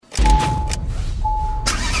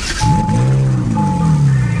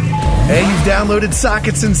downloaded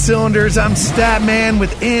Sockets and Cylinders. I'm Statman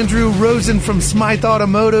with Andrew Rosen from Smythe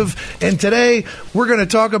Automotive, and today we're going to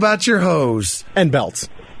talk about your hose. And belts.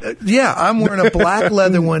 Yeah, I'm wearing a black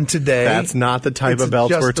leather one today. That's not the type of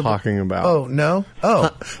belts we're talking about. Oh, no? Oh.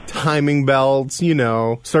 Timing belts,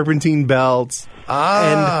 serpentine belts.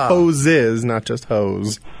 And hoses, not just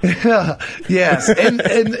hose. Yes,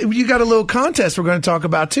 and you got a little contest we're going to talk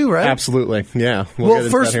about too, right? Absolutely, yeah. We'll get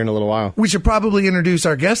into that here in a little while. We should probably introduce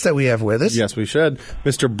our guest that we have with us. Yes, we should.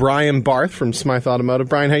 Mr. Brian Barth from Smythe Automotive.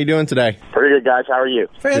 Brian, how you doing today? Pretty good, guys. How are you?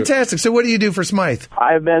 Fantastic. So what do you do for Smythe?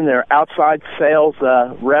 I've been their outside sales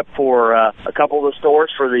rep for a couple of the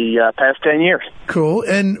stores for the past 10 years. Cool.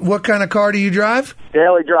 And what kind of car do you drive?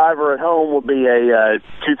 Daily driver at home will be a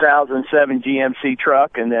 2007 GMC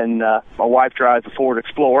truck, and then my wife drives a Ford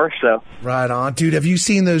Explorer. So right on. Dude, have you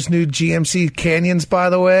seen those new GMC Canyons, by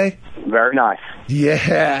the way? Very nice.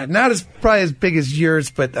 Yeah, not probably as big as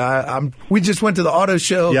yours, but we just went to the auto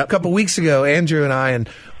show a couple weeks ago, Andrew and I, and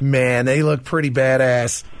man, they look pretty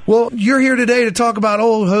badass. Well, you're here today to talk about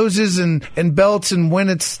old hoses and belts and when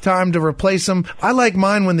it's time to replace them. I like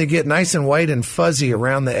mine when they get nice and white and fuzzy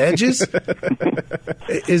around the edges.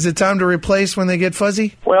 Is it time to replace when they get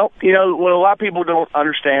fuzzy? Well, what a lot of people don't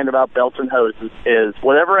understand about belts and hoses is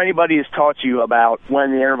whatever anybody has taught you about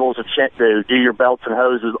when the intervals of to do your belts and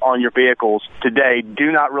hoses on your vehicles today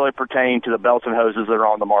do not really pertain to the belts and hoses that are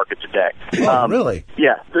on the market today. Oh, really?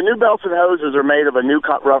 Yeah. The new belts and hoses are made of a new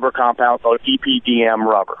rubber compound called EPDM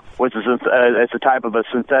rubber, which is it's a type of a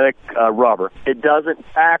synthetic rubber. It doesn't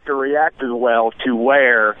act or react as well to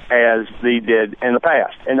wear as they did in the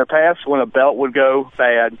past. In the past, when a belt would go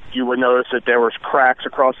bad, you would notice that there was cracks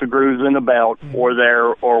across the grooves in the belt, or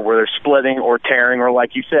where they're splitting or tearing, or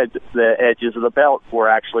like you said, the edges of the belt were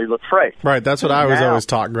actually look frayed. Right, that's what I was always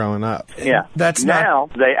taught growing up. Yeah, now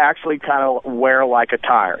they actually kind of wear like a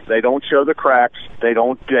tire. They don't show the cracks. They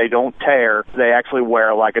don't tear. They actually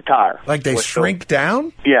wear like a tire. Like they shrink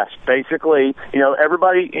down? Yes, basically,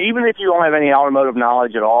 everybody, even if you don't have any automotive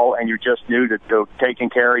knowledge at all and you're just new to taking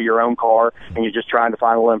care of your own car and you're just trying to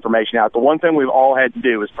find a little information out, the one thing we've all had to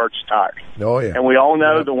do is purchase tires. Oh, yeah. And we all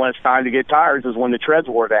know that when it's time to get tires is when the treads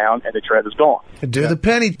wore down and the tread is gone. Do the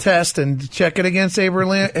penny test and check it against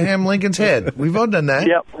Abraham Lincoln's head. We've all done that.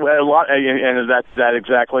 Yep, well, and that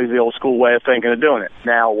exactly is the old school way of thinking of doing it.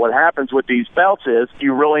 Now, what happens with these belts is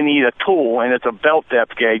you really need a tool, and it's a belt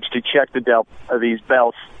depth gauge to check the depth of these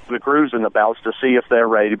belts, the grooves in the belts, to see if they're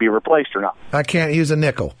ready to be replaced or not. I can't use a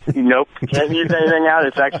nickel. Nope. Can't use anything out.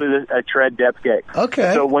 It's actually a tread depth gauge.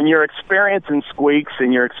 Okay. So when you're experiencing squeaks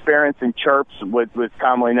and you're experiencing chirps with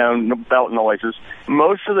commonly known belt noises,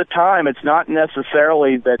 most of the time it's not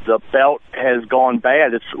necessarily that the belt has gone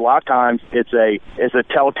bad. It's a lot of times it's a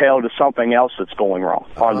telltale to something else that's going wrong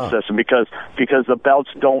on the system because the belts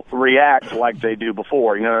don't react like they do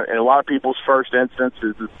before. And a lot of people's first instance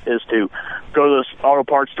is to go to this auto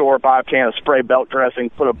parts store, buy a can of spray belt dressing,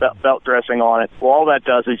 put a belt dressing on it. Well, all that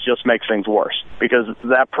does is just makes things worse because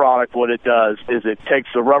that product, what it does is it takes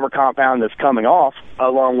the rubber compound that's coming off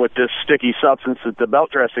along with this sticky substance that the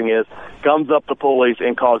belt dressing is, gums up the pulleys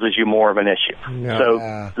and causes you more of an issue. Yeah. So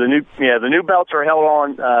the new belts are held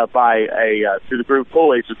on by through the groove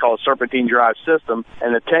pulleys. It's called a serpentine drive system,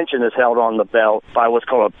 and the tension is held on the belt by what's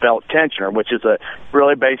called a belt tensioner, which is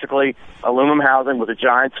really basically aluminum housing with a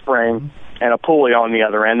giant spring and a pulley on the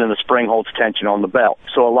other end, and the spring holds tension on the belt.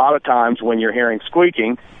 So a lot of times when you're hearing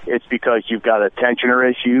squeaking, it's because you've got a tensioner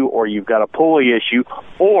issue or you've got a pulley issue,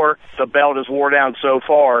 or the belt is wore down so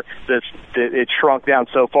far that it's shrunk down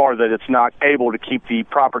so far that it's not able to keep the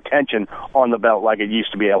proper tension on the belt like it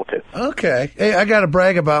used to be able to. Okay. Hey, I got to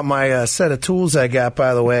brag about my set of tools I got,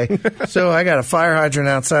 by the way. So I got a fire hydrant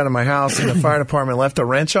outside of my house, and the fire department left a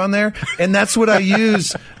wrench on there, and that's what I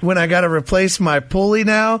use when I got to replace my pulley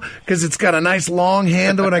now, because it's got a nice long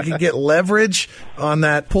handle and I can get leverage on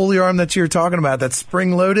that pulley arm that you're talking about, that's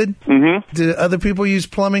spring-loaded. Mm-hmm. Do other people use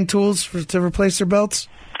plumbing tools to replace their belts?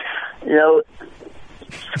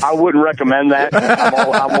 I wouldn't recommend that.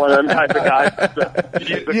 I'm one of them type of guys that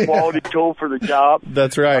use a quality tool for the job.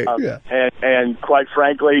 That's right. And quite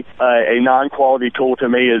frankly, a non-quality tool to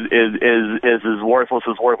me is as worthless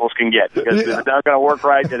can get. Because if it's not going to work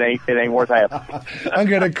right, it ain't worth having. I'm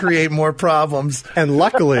going to create more problems. And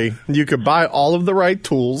luckily, you could buy all of the right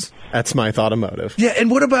tools at Smythe Automotive. Yeah, and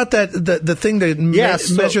what about that the thing to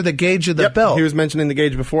measure the gauge of the belt? He was mentioning the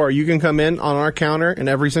gauge before. You can come in on our counter in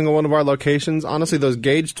every single one of our locations. Honestly, those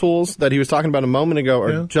gauge tools that he was talking about a moment ago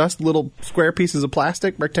are just little square pieces of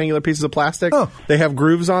plastic, rectangular pieces of plastic. Oh. They have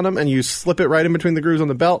grooves on them, and you slip it right in between the grooves on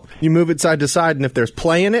the belt. You move it side to side, and if there's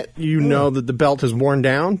play in it, you know that the belt has worn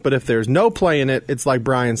down. But if there's no play in it, it's like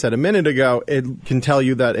Brian said a minute ago, it can tell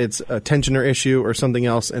you that it's a tensioner issue or something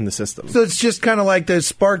else in the system. So it's just kind of like those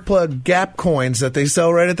spark plug Gap coins that they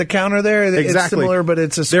sell right at the counter there. Exactly. It's similar, but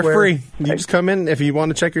it's a square. They're free. You just come in. If you want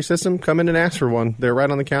to check your system, come in and ask for one. They're right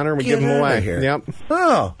on the counter. We give them away. Here. Yep.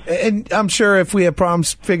 Oh, and I'm sure if we have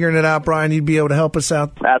problems figuring it out, Brian, you'd be able to help us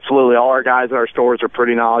out. Absolutely. All our guys at our stores are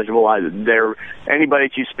pretty knowledgeable. Anybody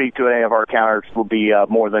that you speak to at any of our counters will be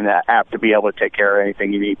more than apt to be able to take care of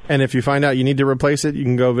anything you need. And if you find out you need to replace it, you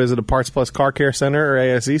can go visit a Parts Plus Car Care Center or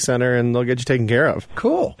ASE Center, and they'll get you taken care of.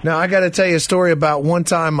 Cool. Now, I got to tell you a story about one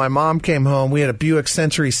time my mom came home. We had a Buick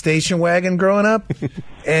Century station wagon growing up,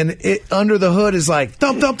 and it under the hood is like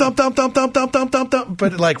thump, thump, thump, thump, thump, thump, thump, thump, thump, thump,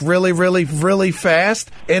 but like really, really, really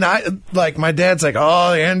fast. And my dad's like,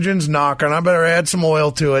 oh, the engine's knocking. I better add some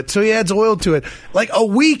oil to it. So he adds oil to it. Like a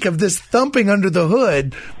week of this thumping under the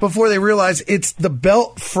hood before they realize it's the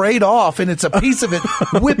belt frayed off and it's a piece of it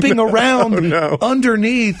whipping around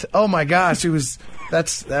underneath. Oh my gosh,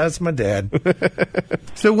 that's my dad.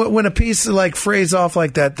 So when a piece like frays off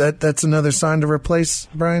like that's another sign to replace,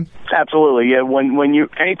 Brian? Absolutely, yeah.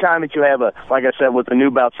 Anytime that you have like I said, with the new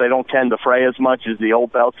belts, they don't tend to fray as much as the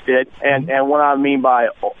old belts did. And what I mean by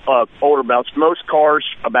older belts, most cars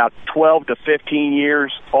about 12 to 15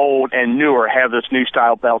 years old and newer have this new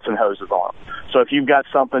style belts and hoses on them. So if you've got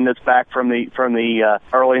something that's back from the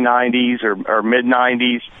early 90s or mid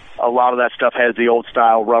 90s, a lot of that stuff has the old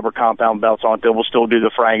style rubber compound belts on it that will still do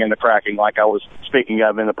the fraying and the cracking like I was speaking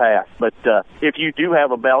of in the past. But if you do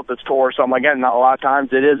have a belt that's tore or something like that, not a lot of times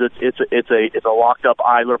it's a locked up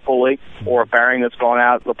idler pulley or a bearing that's gone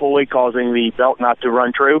out the pulley causing the belt not to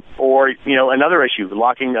run true, or another issue,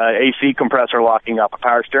 locking AC compressor locking up, a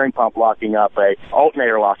power steering pump locking up, a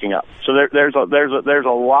alternator locking up. So there's a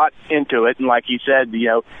lot into it, and like you said,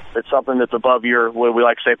 it's something that's above your, what we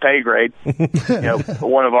like to say, pay grade.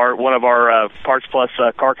 One of our Parts Plus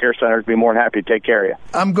Car Care Centers would be more than happy to take care of you.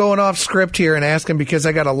 I'm going off script here and asking because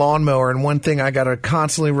I got a lawnmower, and one thing I got to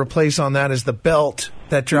constantly replace on that is the belt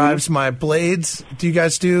that drives my blades. Do you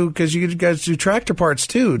guys do, because you guys do tractor parts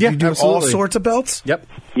too? Do you do absolutely. all sorts of belts? Yep.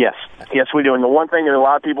 Yes, we do. And the one thing that a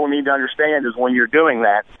lot of people need to understand is when you're doing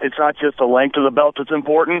that, it's not just the length of the belt that's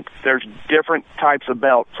important. There's different types of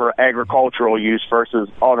belt for agricultural use versus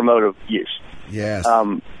automotive use. Yes.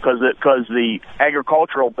 Because the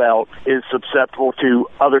agricultural belt is susceptible to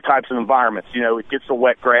other types of environments. It gets the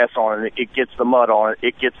wet grass on it, it gets the mud on it,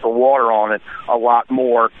 it gets the water on it a lot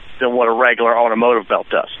more than what a regular automotive belt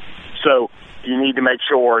does. So you need to make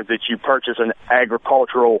sure that you purchase an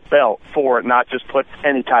agricultural belt for it, not just put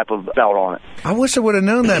any type of belt on it. I wish I would have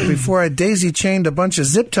known that before I daisy-chained a bunch of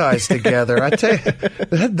zip ties together. I tell you,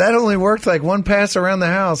 that only worked like one pass around the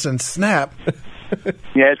house and snap.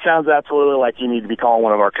 Yeah, it sounds absolutely like you need to be calling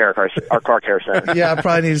one of our car care centers. Yeah, I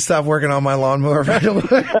probably need to stop working on my lawnmower right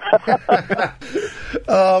away.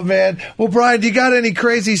 Oh, man. Well, Brian, do you got any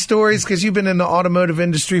crazy stories? Because you've been in the automotive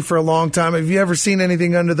industry for a long time. Have you ever seen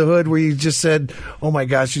anything under the hood where you just said, oh, my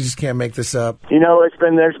gosh, you just can't make this up?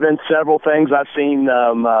 There's been several things. I've seen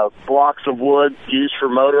blocks of wood used for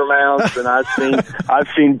motor mounts, and I've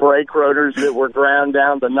seen brake rotors that were ground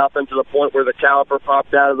down to nothing to the point where the caliper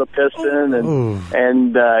popped out of the piston,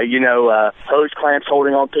 and hose clamps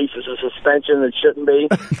holding on pieces of suspension that shouldn't be.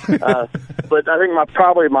 But I think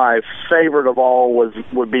probably my favorite of all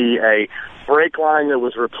would be a brake line that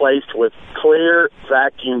was replaced with clear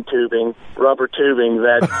vacuum tubing, rubber tubing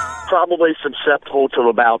that probably susceptible to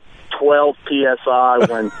about 12 psi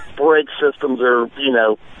when brake systems are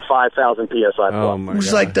 5,000 psi. Oh my! It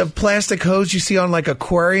was like the plastic hose you see on like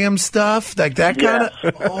aquarium stuff, like that kind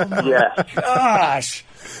of. Oh my gosh!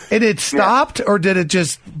 And it stopped, or did it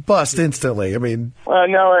just bust instantly? I mean,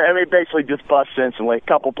 no. Basically just bust instantly. A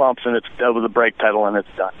couple pumps and it's over the brake pedal and it's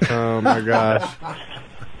done. Oh my gosh!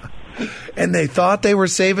 And they thought they were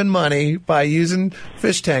saving money by using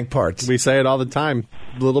fish tank parts. We say it all the time.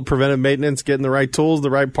 Little preventive maintenance, getting the right tools, the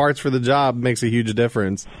right parts for the job makes a huge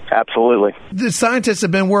difference. Absolutely. The scientists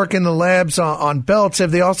have been working in the labs on belts.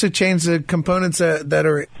 Have they also changed the components that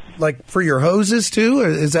are like for your hoses too? Or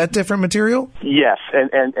is that different material? Yes,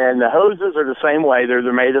 and the hoses are the same way. They're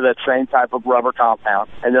made of that same type of rubber compound.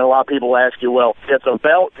 And then a lot of people ask you, well, if the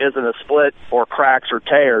belt isn't a split or cracks or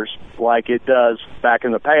tears like it does back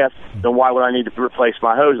in the past, then why would I need to replace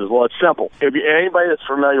my hoses? Well, it's simple. Anybody that's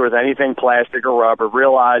familiar with anything plastic or rubber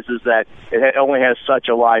realizes that it only has such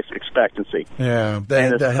a life expectancy. Yeah,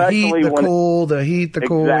 the heat, the cool, the heat, the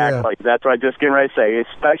cool. Exactly. Yeah. That's what I'm just getting ready to say,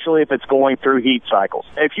 especially if it's going through heat cycles.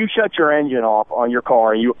 If you shut your engine off on your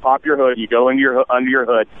car and you pop your hood, you go under your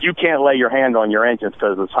hood, you can't lay your hand on your engine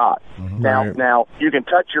because it's hot. Mm-hmm. Now, you can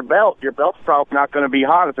touch your belt. Your belt's probably not going to be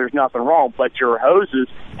hot if there's nothing wrong, but your hoses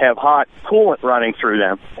have hot coolant running through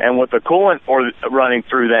them. And with the coolant running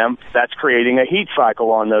through them, that's creating a heat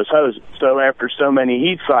cycle on those hoses. So after so many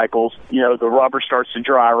heat cycles, the rubber starts to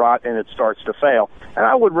dry rot and it starts to fail. And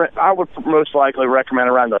I would most likely recommend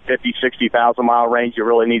around the 50, 60,000 mile range. You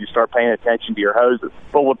really need to start paying attention to your hoses.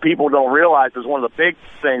 But what people don't realize is one of the big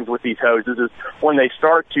things with these hoses is when they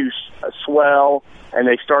start to swell and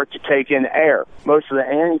they start to take in air. Most of the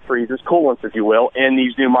antifreezes, coolants, if you will, in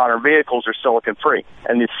these new modern vehicles are silicon-free.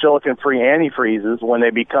 And these silicon-free antifreezes, when they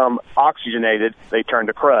become oxygenated, they turn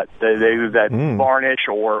to crud. That varnish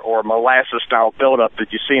or molasses-style buildup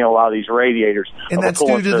that you see in a lot of these radiators. And that's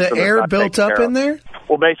due to the air built up in there?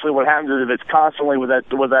 Well, basically what happens is if it's constantly with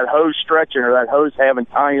that hose stretching or that hose having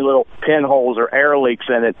tiny little pinholes or air leaks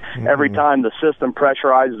in it, every time the system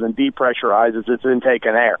pressurizes and depressurizes, it's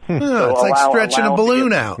intaking air. So it's like stretching a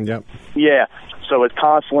balloon out. Yep. Yeah. So it's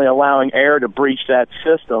constantly allowing air to breach that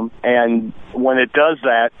system, and when it does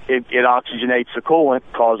that, it oxygenates the coolant,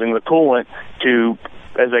 causing the coolant to,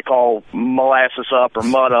 as they call, molasses up or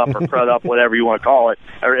mud up or crud up, whatever you want to call it.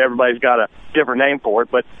 Everybody's got a different name for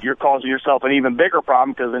it, but you're causing yourself an even bigger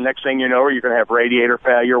problem because the next thing you know, you're going to have radiator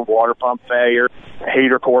failure, water pump failure,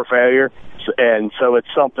 heater core failure. And so it's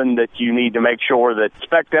something that you need to make sure that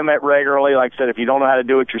inspect them at regularly. Like I said, if you don't know how to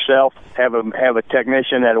do it yourself, have a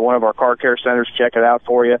technician at one of our car care centers check it out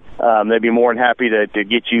for you. They'd be more than happy to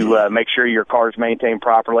get you, make sure your car's maintained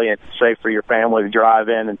properly and safe for your family to drive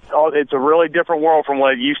in. And it's a really different world from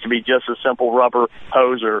what it used to be, just a simple rubber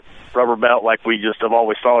hose or rubber belt like we just have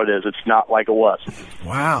always thought it is. It's not like it was.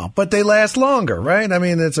 Wow. But they last longer, right? I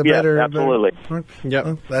mean, it's a better... absolutely.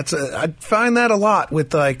 Yep. I find that a lot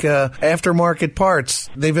with aftermarket parts.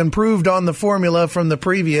 They've improved on the formula from the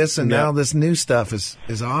previous, and now this new stuff is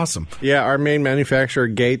awesome. Yeah, our main manufacturer,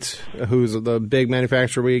 Gates, who's the big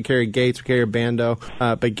manufacturer, we carry Gates, we carry Bando.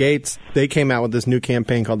 But Gates, they came out with this new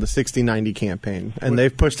campaign called the 60/90 campaign, and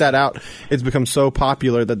they've pushed that out. It's become so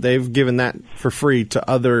popular that they've given that for free to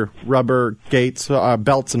other rubber Gates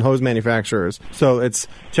belts and hose manufacturers. So it's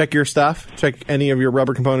check your stuff, check any of your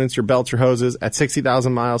rubber components, your belts, your hoses at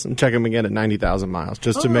 60,000 miles, and check them again at 90,000 miles,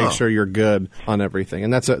 just to make sure you're good on everything.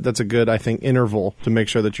 And that's a good, I think, interval to make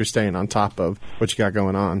sure that you're staying on top of what you got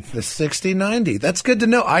going on. The 60/90. That's good to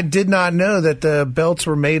know. I did not know that the belts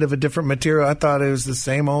were made of a different material. I thought it was the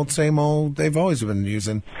same old they've always been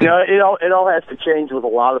using. It all has to change with a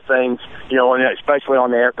lot of things, and especially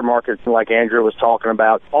on the aftermarket, like Andrew was talking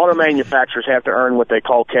about. Auto manufacturers have to earn what they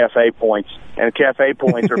call CAFE points, and CAFE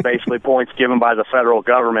points are basically points given by the federal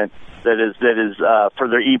government that is for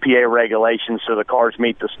their EPA regulations, so the cars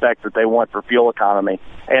meet the spec that they want for fuel economy.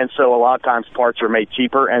 And so a lot of times parts are made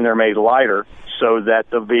cheaper and they're made lighter so that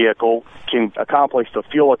the vehicle can accomplish the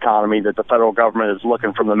fuel economy that the federal government is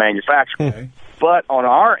looking from the manufacturer. Okay. But on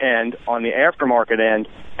our end, on the aftermarket end,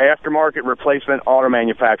 aftermarket replacement auto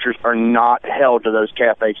manufacturers are not held to those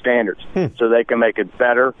CAFE standards. So they can make it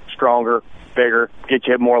better, stronger, bigger, get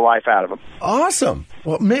you more life out of them. Awesome.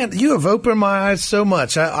 Well, man, you have opened my eyes so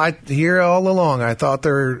much. I hear all along. I thought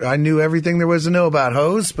I knew everything there was to know about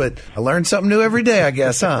hose, but I learned something new every day, I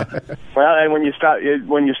guess, huh? Well, and when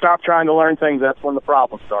you stop trying to learn things, that's when the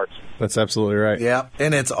problem starts. That's absolutely right. Yeah,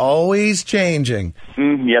 and it's always changing.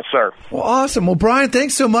 Yes, sir. Well, awesome. Well, Brian,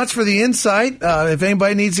 thanks so much for the insight. If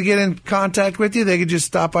anybody needs to get in contact with you, they could just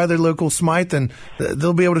stop by their local Smythe, and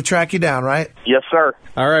they'll be able to track you down, right? Yes, sir.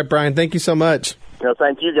 All right, Brian, thank you so much.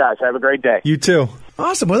 Thank you, guys. Have a great day. You too.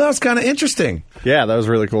 Awesome. Well, that was kind of interesting. Yeah, that was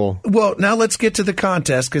really cool. Well, now let's get to the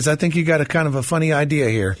contest, because I think you got a kind of a funny idea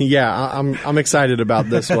here. Yeah, I'm excited about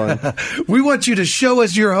this one. We want you to show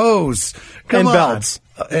us your hose. Come on. Belts.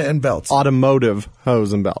 And belts. Automotive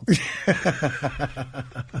hose and belts.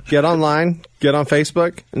 Get online, get on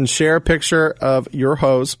Facebook, and share a picture of your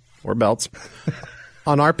hose or belts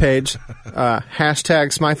on our page.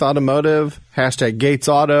 Hashtag Smythe Automotive. hashtag Gates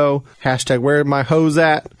Auto, hashtag Where My Hose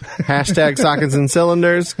At, hashtag Sockets and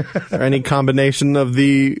Cylinders, or any combination of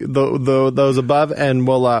those above, and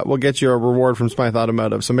we'll get you a reward from Smythe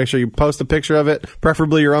Automotive. So make sure you post a picture of it,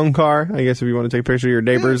 preferably your own car. I guess if you want to take a picture of your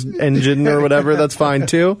neighbor's engine or whatever, that's fine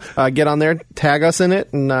too. Get on there, tag us in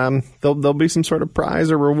it, and there'll be some sort of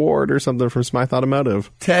prize or reward or something from Smythe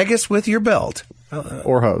Automotive. Tag us with your belt.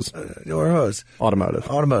 Or hose. Automotive.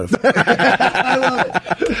 I love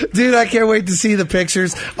it. Dude, I can't wait to see the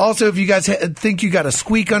pictures. Also, if you guys think you got a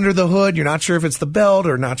squeak under the hood, you're not sure if it's the belt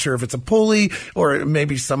or not sure if it's a pulley or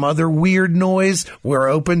maybe some other weird noise, we're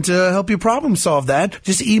open to help you problem solve that.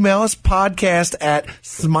 Just email us,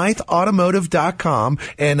 podcast@smytheautomotive.com,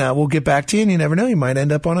 and we'll get back to you. And you never know, you might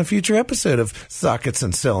end up on a future episode of Sockets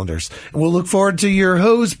and Cylinders. We'll look forward to your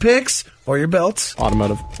hose picks. Or your belts.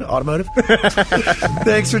 Automotive.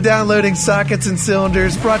 Thanks for downloading Sockets and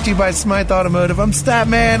Cylinders, brought to you by Smythe Automotive. I'm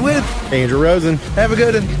Statman with Andrew Rosen. Have a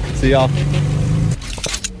good one. See y'all.